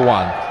way for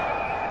 1.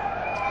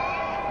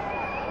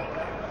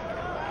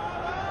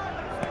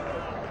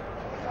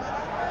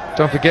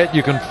 Don't forget,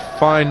 you can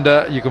find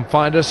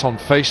us on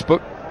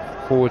Facebook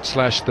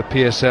 /the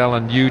PSL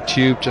and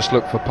YouTube. Just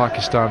look for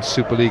Pakistan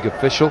Super League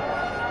Official.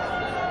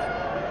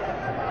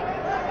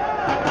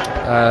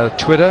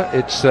 Twitter,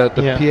 it's the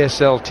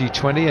PSL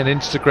T20, and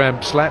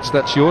Instagram Slats.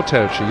 That's your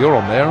territory. You're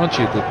on there, aren't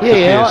you? The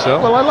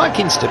PSL. Well, I like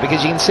Insta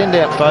because you can send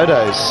out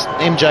photos,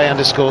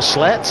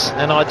 MJ_Slats,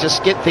 and I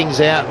just get things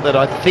out that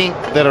I think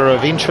that are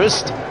of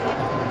interest.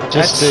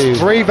 That's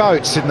 3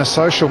 votes in the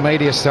social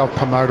media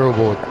self-promoter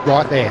award.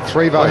 Right there,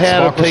 3 votes.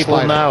 Well, how do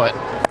people know it?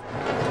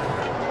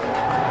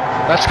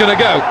 That's going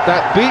to go.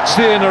 That beats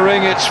the inner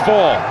ring. It's 4.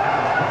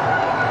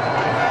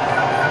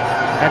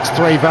 That's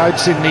 3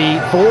 votes in the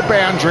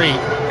 4-boundary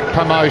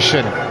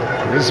promotion.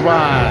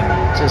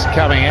 Rizwan just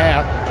coming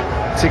out.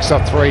 6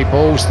 off 3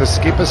 balls. The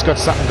skipper's got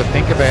something to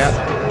think about.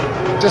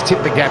 Just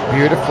hit the gap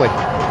beautifully.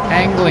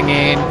 Angling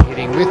in,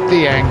 hitting with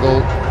the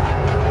angle.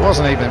 It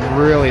wasn't even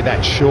really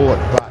that short,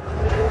 but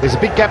there's a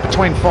big gap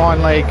between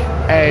fine leg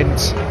and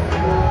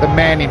the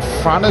man in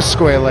front of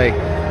square leg.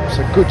 It's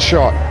a good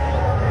shot.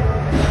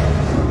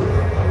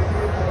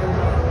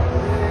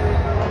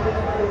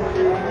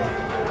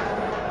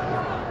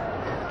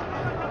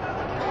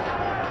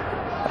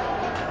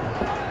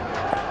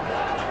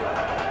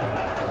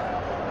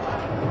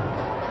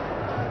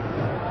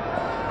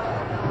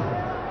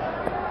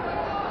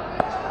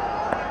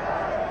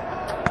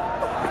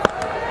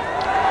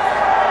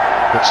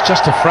 It's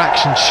just a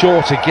fraction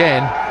short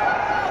again.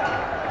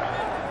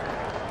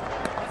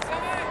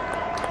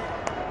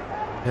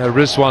 Yeah,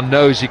 Rizwan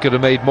knows he could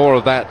have made more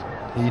of that.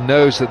 He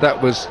knows that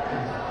that was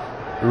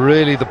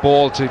really the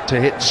ball to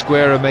hit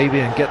squarer maybe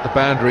and get the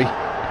boundary.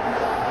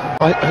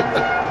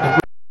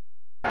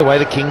 The way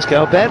the Kings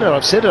go about it,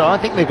 I've said it, I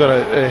think they've got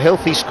a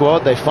healthy squad.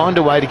 They find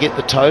a way to get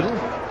the total,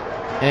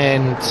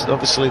 and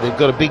obviously they've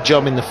got a big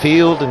job in the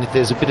field, and if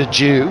there's a bit of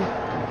dew,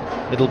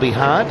 it'll be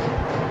hard.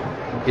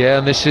 Yeah,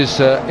 and this is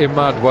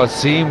Imad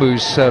Wasim,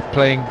 who's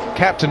playing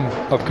captain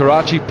of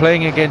Karachi,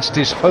 playing against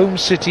his home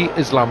city,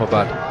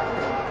 Islamabad.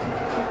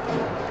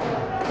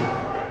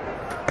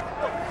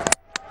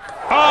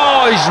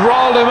 Oh, he's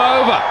rolled him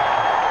over.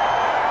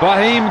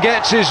 Fahim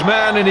gets his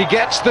man, and he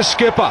gets the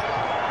skipper.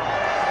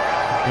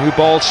 New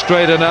ball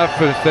straight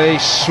enough. If they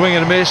swing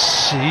and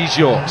miss, he's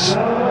yours.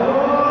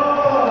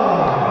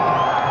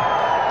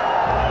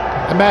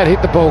 Imad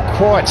hit the ball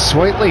quite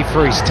sweetly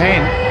for his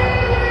 10,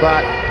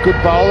 but good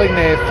bowling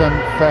there from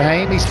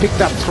Fahim. He's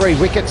picked up 3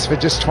 wickets for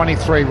just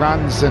 23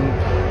 runs, and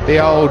the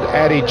old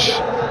adage,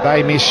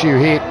 they miss you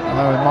hit,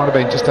 although it might have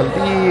been just a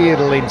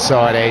little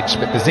inside edge,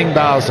 but the zing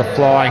bars are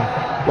flying.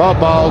 Well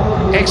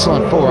bowled,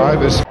 excellent 4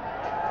 overs.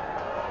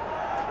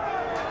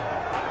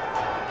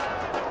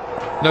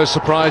 No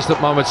surprise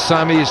that Mohammad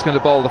Sami is going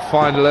to bowl the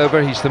final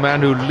over. He's the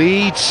man who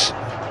leads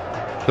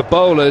the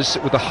bowlers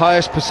with the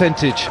highest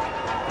percentage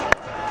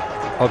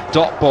of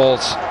dot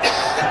balls.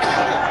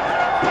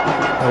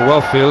 Oh,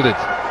 well fielded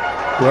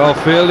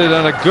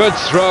and a good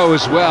throw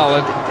as well,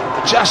 and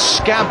just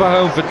scamper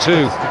home for 2.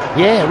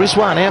 Yeah,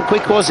 Rizwan, how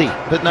quick was he?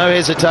 But no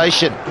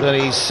hesitation, but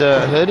he's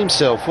hurt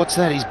himself. What's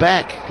that? His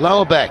back,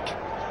 lower back.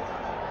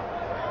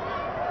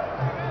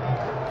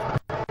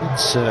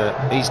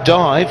 He's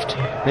dived.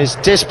 There's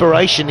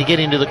desperation to get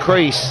into the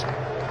crease,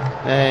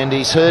 and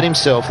he's hurt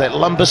himself. That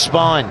lumbar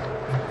spine.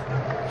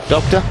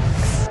 Doctor?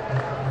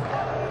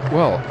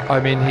 Well,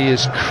 I mean, he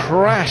has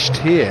crashed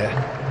here.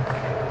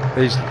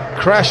 He's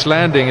crash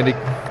landing, and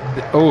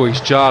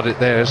he's jarred it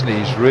there, hasn't he?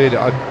 He's really,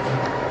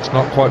 it's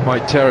not quite my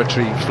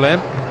territory, Flem.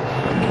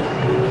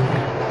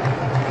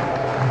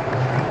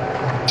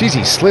 Geez,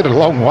 he slid a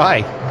long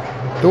way.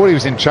 Thought he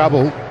was in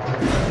trouble.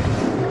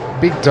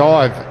 Big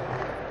dive.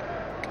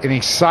 And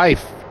he's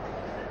safe.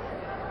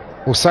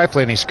 Well,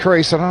 safely in his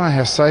crease. I don't know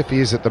how safe he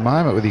is at the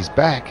moment with his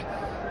back.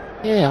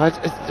 Yeah,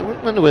 I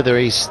wonder whether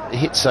he's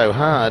hit so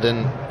hard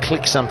and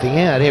clicked something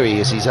out. There he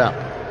is, he's up.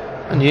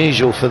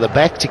 Unusual for the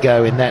back to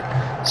go in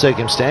that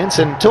circumstance.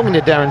 And talking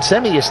to Darren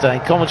Sammy yesterday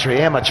in commentary,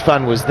 how much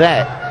fun was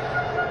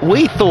that?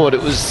 We thought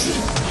it was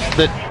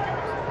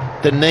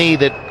the knee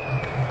that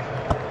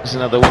was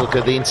another look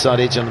at the inside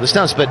edge under the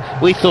stumps, but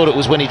we thought it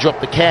was when he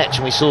dropped the catch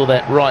and we saw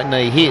that right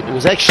knee hit. It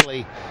was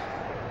actually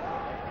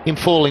him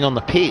falling on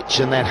the pitch,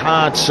 and that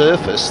hard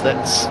surface,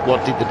 that's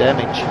what did the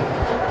damage.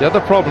 The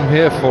other problem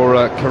here for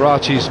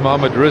Karachi's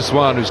Mohammad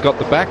Rizwan, who's got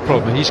the back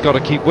problem, he's got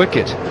to keep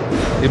wicket.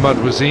 Imad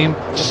Wasim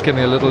just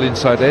getting a little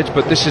inside edge,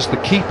 but this is the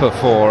keeper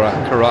for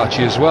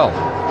Karachi as well.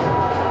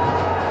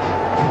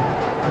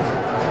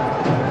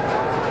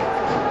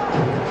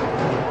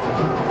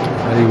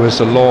 And he was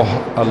a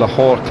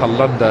Lahore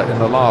Kalanda in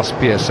the last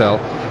PSL.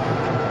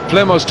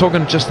 Flem, I was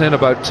talking just then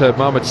about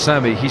Mohammad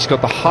Sami. He's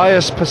got the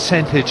highest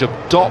percentage of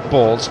dot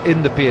balls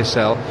in the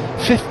PSL,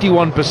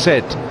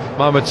 51%.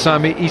 Mohammad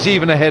Sami, he's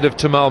even ahead of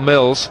Tamal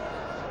Mills.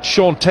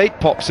 Sean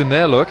Tate pops in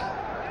there, look.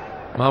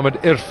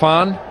 Mohammad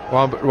Irfan,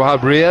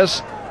 Wahab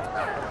Riaz.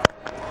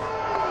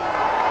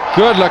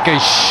 Good looking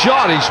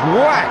shot, he's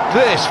whacked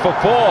this for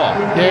 4.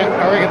 Yeah,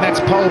 I reckon that's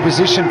pole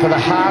position for the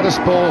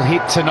hardest ball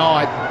hit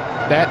tonight.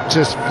 That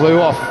just flew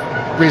off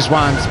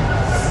Rizwan's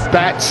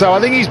bat, so I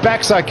think his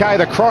back's okay.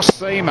 The cross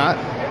seamer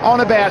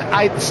on about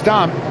 8th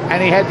stump,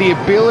 and he had the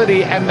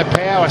ability and the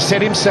power,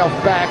 set himself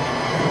back,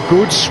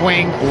 good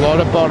swing, a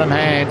lot of bottom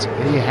hands.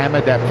 He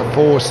hammered that for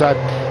 4, so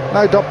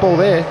no dot ball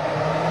there.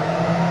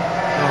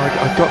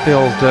 I got the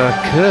old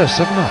curse,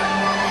 haven't I?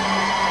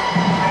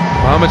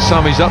 Mohamed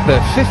Sami's up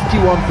there,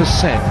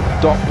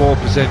 51% dot ball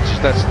percentage.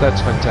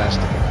 That's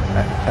fantastic.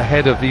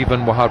 Ahead of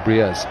even Wahab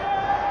Riaz.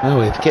 Oh,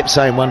 we've kept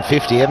saying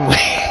 150, haven't we?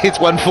 It's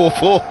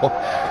 144.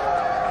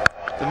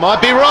 It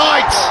might be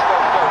right.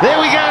 There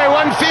we go.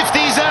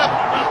 150's up.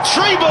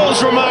 3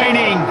 balls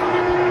remaining.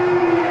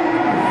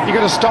 You've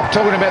got to stop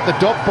talking about the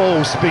dot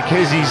balls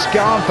because he's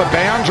going for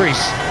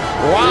boundaries.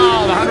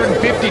 Wow, the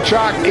 150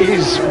 truck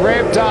is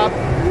revved up.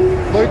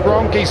 Luke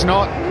Ronke's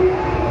not.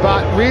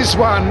 But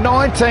Rizwan,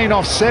 19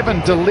 off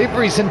 7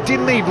 deliveries and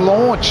didn't even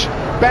launch.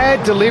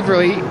 Bad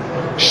delivery,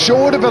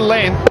 short of a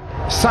length,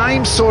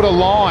 same sort of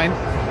line.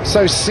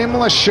 So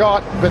similar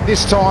shot, but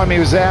this time he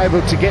was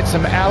able to get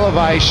some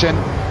elevation.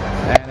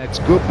 And it's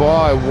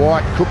goodbye,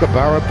 White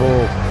Kookaburra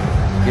ball.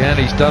 Yeah, and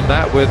he's done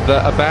that with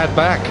a bad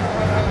back.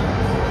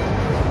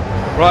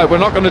 Right, we're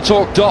not going to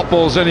talk dot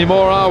balls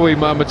anymore, are we,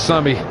 Mohamed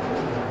Sami?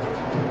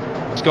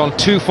 It's gone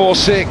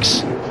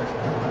 2-4-6.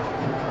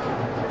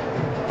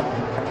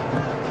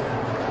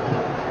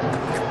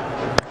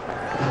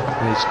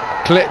 He's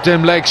clipped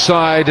him leg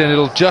side, and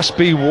it'll just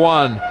be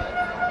 1.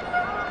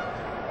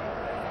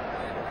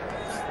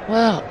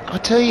 Well, I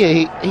tell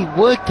you, he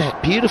worked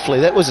that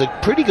beautifully. That was a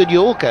pretty good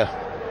Yorker.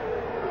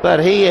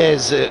 But he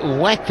has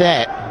whacked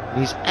that.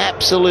 He's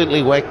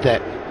absolutely whacked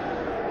that.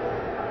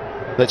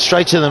 But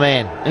straight to the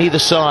man. Either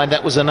side,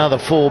 that was another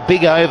 4.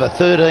 Big over,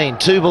 13.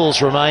 2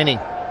 balls remaining.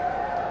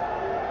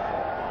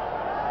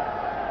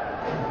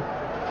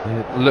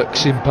 It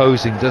looks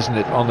imposing, doesn't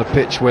it, on the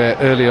pitch where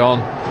early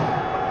on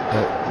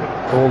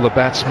all the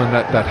batsmen,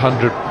 that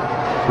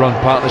 100-run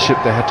partnership,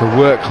 they had to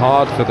work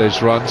hard for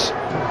those runs.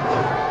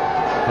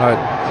 Right,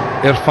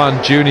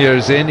 Irfan Jr.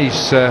 is in.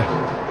 He's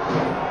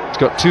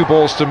got 2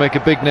 balls to make a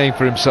big name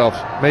for himself.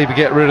 Maybe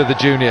get rid of the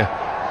junior.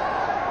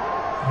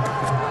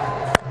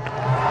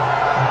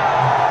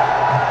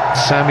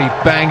 Sami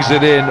bangs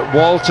it in.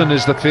 Walton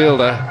is the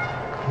fielder.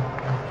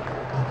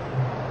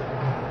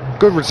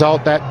 Good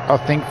result that, I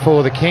think,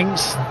 for the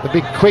Kings. The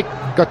big quick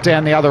got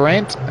down the other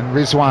end, and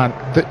Rizwan,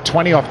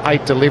 20 off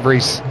 8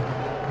 deliveries.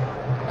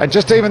 And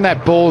just even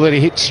that ball that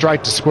he hit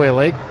straight to square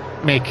leg,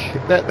 Mick,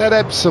 that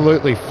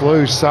absolutely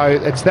flew. So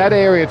it's that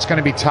area it's going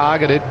to be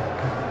targeted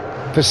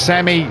for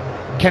Sami.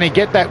 Can he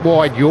get that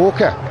wide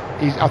Yorker?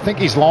 I think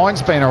his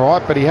line's been all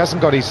right, but he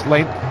hasn't got his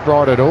length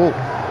right at all.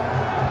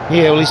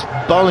 Yeah, well, he's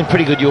bowling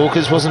pretty good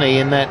Yorkers, wasn't he,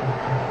 in that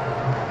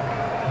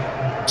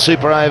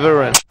super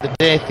over and the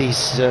death. He'll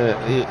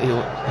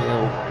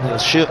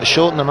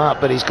shorten them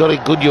up, but he's got a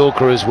good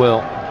Yorker as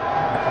well.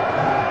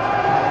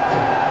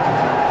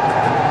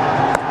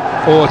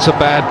 Oh, it's a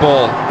bad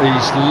ball.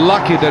 He's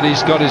lucky that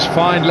he's got his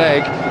fine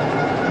leg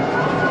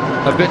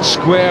a bit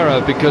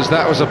squarer, because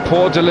that was a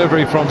poor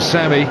delivery from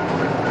Sami.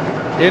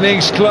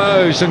 Innings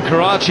closed, and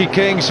Karachi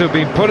Kings, who've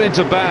been put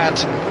into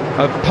bat,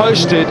 have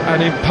posted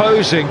an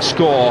imposing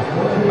score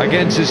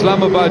against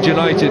Islamabad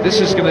United. This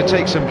is going to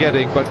take some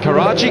getting, but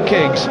Karachi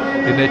Kings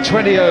in their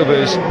 20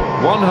 overs,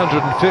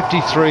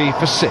 153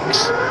 for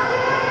 6.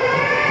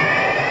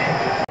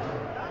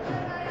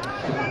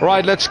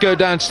 Right, let's go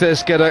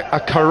downstairs, get a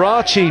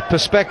Karachi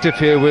perspective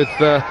here with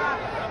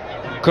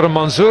Khurram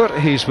Manzoor.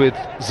 He's with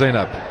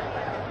Zainab.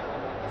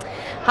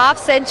 Half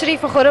century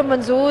for Khurram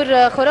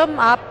मंजूर. खुर्रम,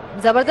 आप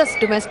ज़बरदस्त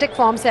domestic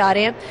form से आ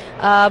रहे हैं.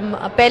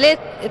 पहले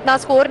इतना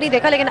score नहीं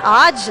देखा, लेकिन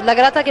आज लग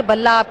रहा था कि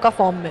बल्ला आपका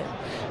फॉर्म में.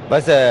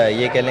 बस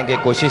ये कह लें कि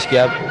कोशिश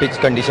किया. पिच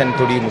कंडीशन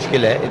थोड़ी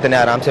मुश्किल है, इतने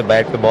आराम से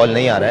बैट पे बॉल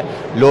नहीं आ रहा है.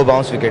 लो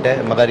बाउंस विकेट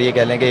है, मगर ये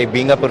कह लें कि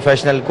बीइंग अ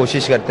प्रोफेशनल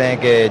कोशिश करते हैं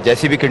कि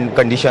जैसी भी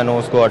कंडीशन हो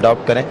उसको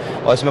अडॉप्ट करें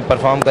और इसमें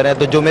परफॉर्म करें.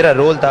 तो जो मेरा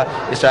रोल था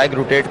स्ट्राइक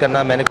रोटेट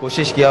करना, मैंने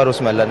कोशिश किया और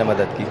उसमें अल्लाह ने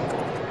मदद की.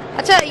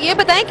 अच्छा, ये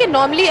बताएं कि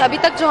नॉर्मली अभी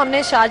तक जो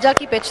हमने शारजा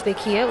की पिच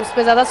देखी है उस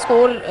पर ज़्यादा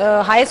स्कोर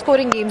हाई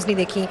स्कोरिंग गेम्स नहीं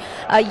देखी.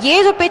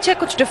 ये जो पिच है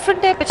कुछ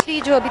डिफरेंट है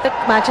पिछली जो अभी तक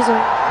मैचेस हुए?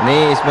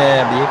 नहीं, इसमें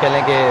ये कह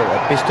लें कि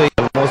पिच तो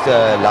ऑलमोस्ट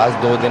लास्ट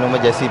 2 दिनों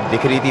में जैसी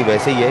दिख रही थी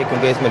वैसे ही है,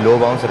 क्योंकि इसमें लो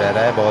बाउंस रह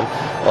रहा है बॉल.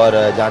 और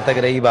जहाँ तक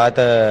रही बात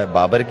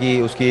बाबर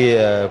की, उसकी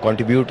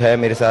कंट्रीब्यूट है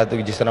मेरे साथ,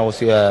 जिस तरह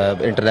उस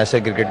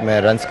इंटरनेशनल क्रिकेट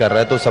में रन्स कर रहा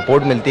है, तो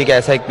सपोर्ट मिलती है कि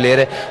ऐसा एक प्लेयर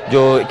है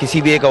जो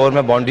किसी भी एक ओवर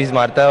में बाउंड्रीज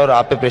मारता है और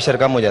आप पे प्रेशर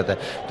कम हो जाता है.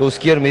 तो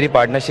उसकी और मेरी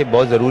पार्टनरशिप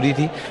बहुत ज़रूरी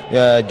थी,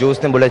 जो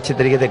उसने बड़े अच्छे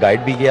तरीके से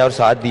गाइड भी किया और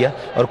साथ दिया.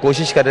 और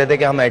कोशिश कर रहे थे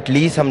कि हम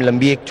एटलीस्ट हम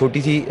लंबी, एक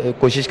छोटी सी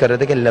कोशिश कर रहे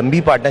थे कि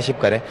लंबी पार्टनरशिप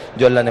करें,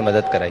 जो अल्लाह ने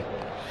मदद कराई.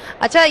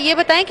 अच्छा, ये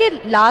बताएं कि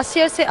लास्ट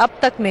ईयर से अब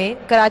तक में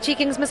कराची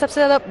किंग्स में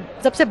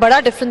सबसे बड़ा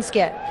डिफरेंस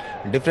क्या है?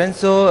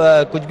 डिफरेंस तो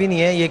कुछ भी नहीं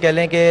है. ये कह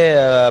लें कि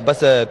बस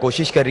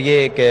कोशिश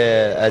करिए कि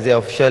एज ए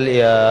ऑफिशियल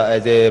या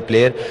एज ए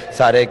प्लेयर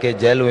सारे के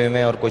जेल हुए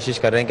में, और कोशिश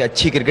कर रहे हैं कि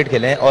अच्छी क्रिकेट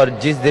खेलें और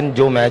जिस दिन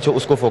जो मैच हो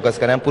उसको फोकस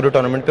करें. पूरे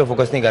टूर्नामेंट पे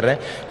फोकस नहीं कर रहे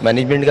हैं.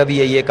 मैनेजमेंट का भी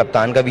यही है,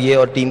 कप्तान का भी है,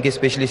 और टीम के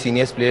स्पेशली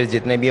सीनियर प्लेयर्स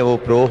जितने भी हैं, वो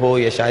प्रो हो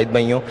या शाहिद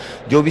भाई हो,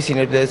 जो भी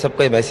सीनियर प्लेयर,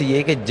 सबका मैसेज ये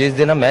है कि जिस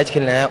दिन हम मैच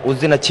खेलना है उस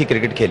दिन अच्छी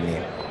क्रिकेट खेलनी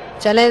है.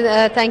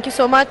 चलें, thank you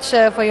so much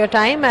for your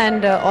time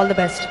and all the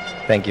best.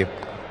 Thank you.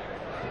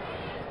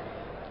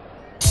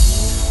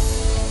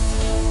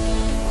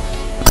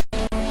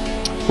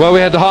 Well,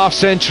 we had the half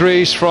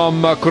centuries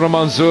from Khurram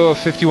Manzoor,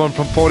 51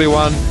 from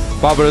 41.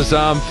 Babar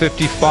Azam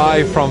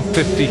 55 from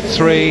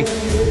 53.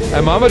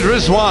 And Mohammad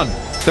Rizwan,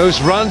 those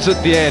runs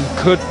at the end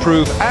could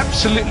prove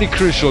absolutely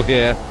crucial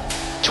here.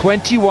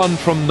 21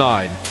 from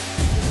 9.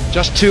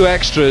 Just 2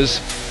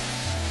 extras.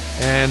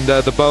 And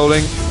the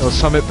bowling,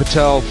 Samit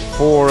Patel,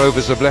 4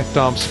 overs of left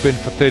arm spin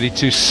for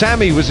 32.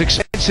 Sammy was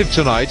expensive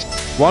tonight,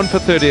 1 for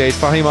 38.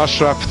 Fahim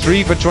Ashraf,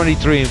 3 for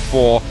 23 and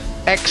 4.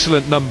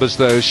 Excellent numbers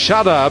those.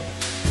 Shadab,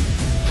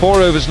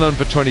 4 overs, none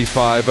for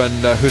 25.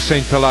 And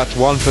Hussein Talat,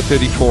 1 for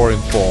 34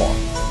 and 4.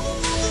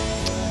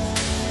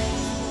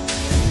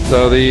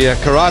 So the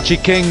Karachi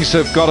Kings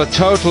have got a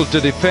total to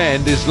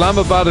defend.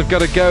 Islamabad have got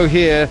to go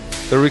here.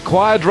 The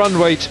required run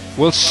rate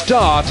will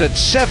start at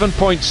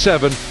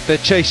 7.7. They're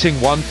chasing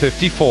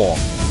 154.